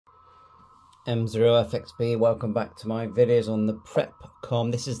M0 FXB, welcome back to my videos on the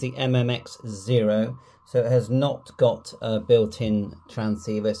PreppComm. This is the MMX-ZERO, so it has not got a built-in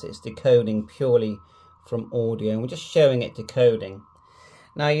transceiver, so it's decoding purely from audio, and we're just showing it decoding.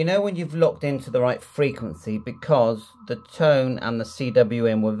 Now, you know when you've locked into the right frequency, because the tone and the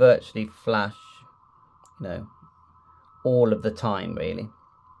CWM will virtually flash, all of the time, really.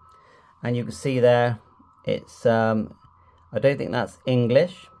 And you can see there, it's, I don't think that's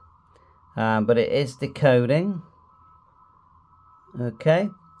English. But it is decoding. Okay.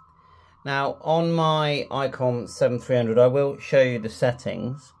 Now on my ICOM IC-7300, I will show you the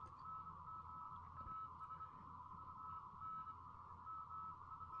settings.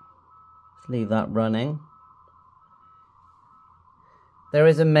 Let's leave that running. There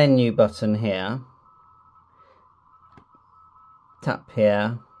is a menu button here. Tap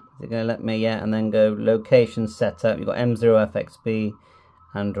here. Is it going to let me? Yeah, and then go location setup. You've got M0 FXB,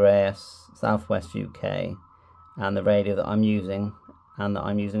 Andreas, Southwest UK, and the radio that I'm using, and that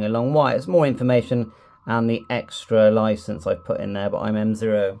I'm using a long wire. It's more information and the extra license I've put in there, but I'm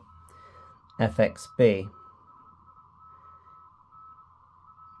M0 FXB.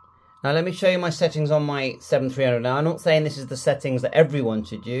 Now let me show you my settings on my 7300. Now I'm not saying this is the settings that everyone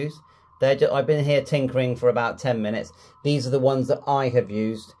should use. I've been here tinkering for about 10 minutes. These are the ones that I have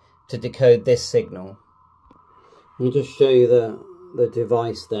used to decode this signal. Let me just show you the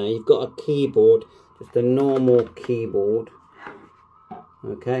device there. You've got a keyboard, just a normal keyboard,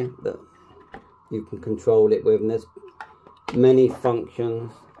 okay, that you can control it with, and there's many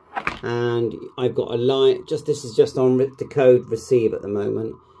functions. And I've got a line, this is just on decode receive at the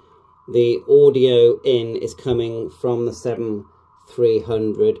moment. The audio in is coming from the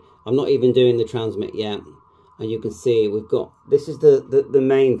 7300. I'm not even doing the transmit yet, and you can see we've got, this is the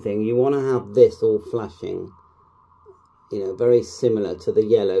main thing. You want to have this all flashing, very similar to the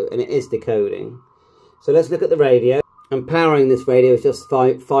yellow, and it is decoding. So let's look at the radio. And powering this radio is just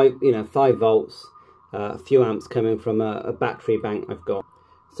 5 volts, a few amps coming from a battery bank I've got.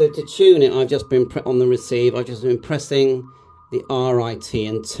 So to tune it, I've just been on the receive. I've just been pressing the RIT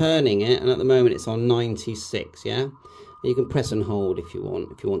and turning it, and at the moment it's on 96. Yeah, and you can press and hold if you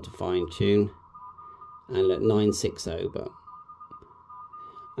want to fine tune, and look, 960. But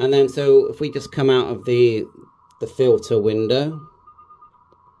and then so if we just come out of the filter window,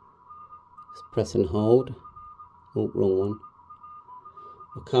 just press and hold. Oh, wrong one.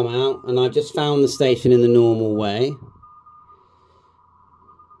 I'll come out, and I've just found the station in the normal way.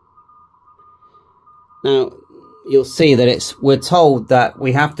 Now you'll see that we're told that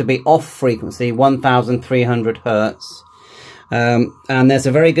we have to be off frequency 1300 Hertz, and there's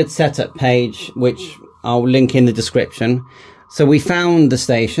a very good setup page which I'll link in the description. So we found the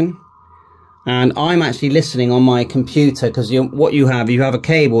station, and I'm actually listening on my computer, because what you have a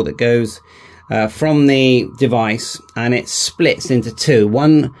cable that goes from the device, and it splits into two.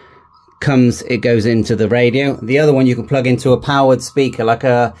 One it goes into the radio. The other one you can plug into a powered speaker, like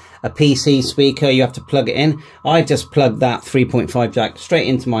a PC speaker. You have to plug it in. I just plugged that 3.5 jack straight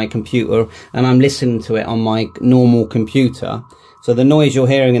into my computer, and I'm listening to it on my normal computer. So the noise you're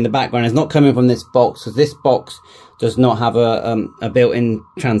hearing in the background is not coming from this box, because this box does not have a built-in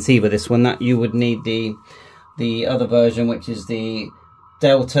transceiver. This one, that you would need the other version, which is the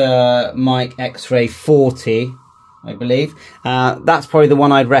Delta Mic X-Ray 40, I believe. That's probably the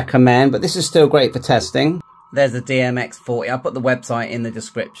one I'd recommend, but this is still great for testing. There's the DMX40. I'll put the website in the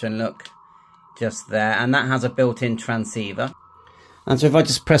description, look, just there, and that has a built-in transceiver. And so if I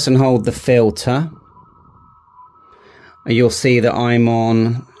just press and hold the filter, you'll see that I'm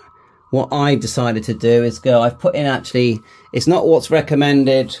on. What I decided to do is I've put in, actually, it's not what's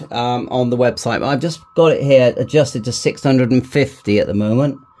recommended on the website, but I've just got it here adjusted to 650 at the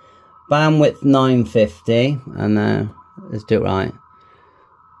moment. Bandwidth 950, and let's do it right.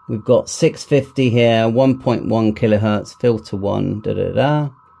 We've got 650 here, 1.1 kilohertz, filter 1,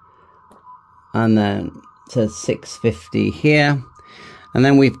 and then to 650 here. And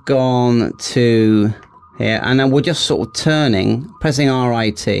then we've gone to here, and then we're just sort of pressing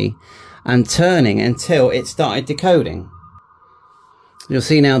RIT, and turning until it started decoding. You'll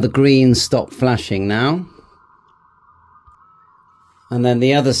see now the green stopped flashing now. And then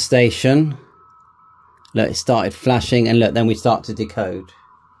the other station, look, it started flashing, and look, then we start to decode.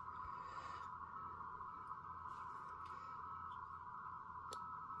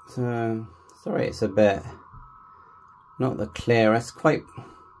 So, sorry, it's a bit not the clearest, quite.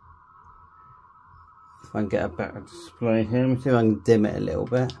 If I can get a better display here, let me see if I can dim it a little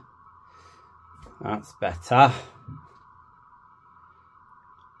bit. That's better.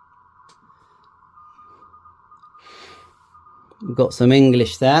 We've got some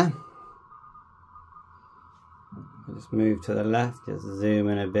English there. Just move to the left, just zoom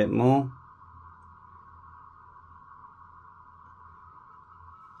in a bit more.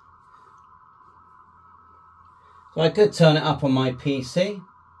 So I could turn it up on my PC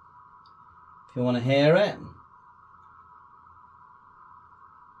if you want to hear it.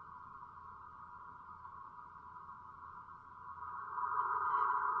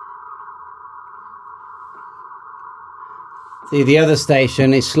 See, the other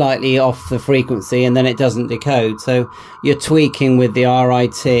station is slightly off the frequency and then it doesn't decode, so you're tweaking with the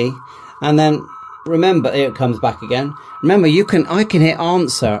RIT. And then remember, here it comes back again. Remember, I can hit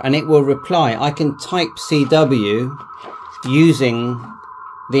answer and it will reply. I can type CW using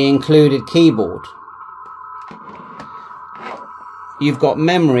the included keyboard. You've got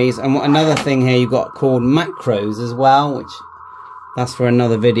memories, and another thing here you've got called macros as well, which that's for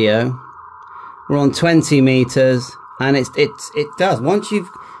another video. We're on 20 meters. And it does. Once you've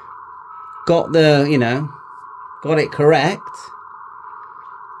got got it correct,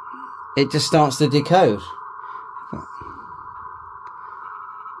 it just starts to decode.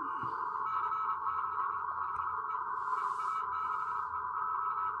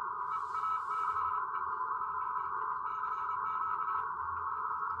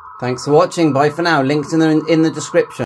 Thanks for watching. Bye for now. Links in the description.